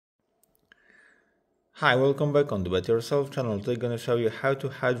Hi, welcome back on the Bet Yourself channel. Today I'm going to show you how to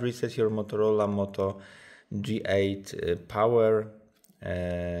hard reset your Motorola Moto G8 Power.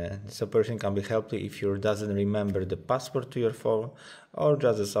 This operation can be helpful if you doesn't remember the password to your phone or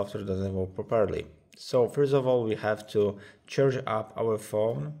just the software doesn't work properly. So first of all, we have to charge up our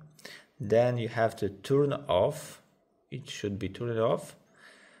phone. Then you have to turn off. It should be turned off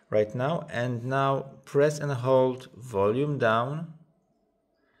right now. And now press and hold volume down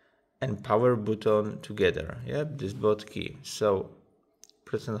and power button together. Yep, this both key. So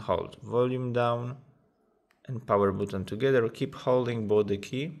press and hold volume down and power button together. Keep holding both the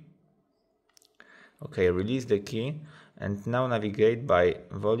key. Okay, release the key and now navigate by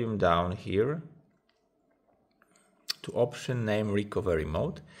volume down here to option name recovery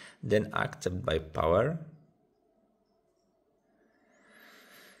mode, then accept by power.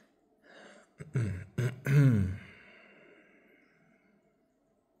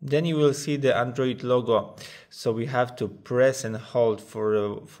 Then you will see the Android logo, so we have to press and hold for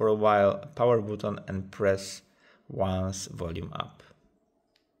a while power button and press once volume up.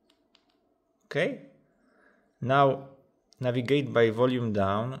 Okay, now navigate by volume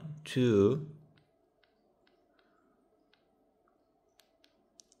down to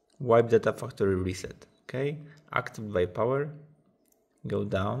wipe data factory reset. Okay, active by power, go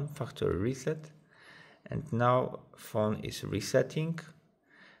down factory reset, and now phone is resetting.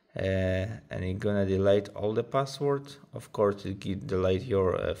 And you're gonna delete all the passwords. Of course, it will delete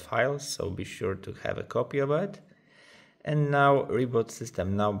your files, so be sure to have a copy of it. And now reboot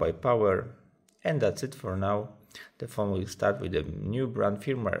system now by power, and that's it for now. The phone will start with a new brand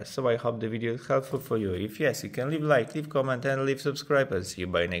firmware. So I hope the video is helpful for you. If yes, you can leave like, leave comment, and leave subscribe. And see you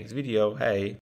by next video. Hey.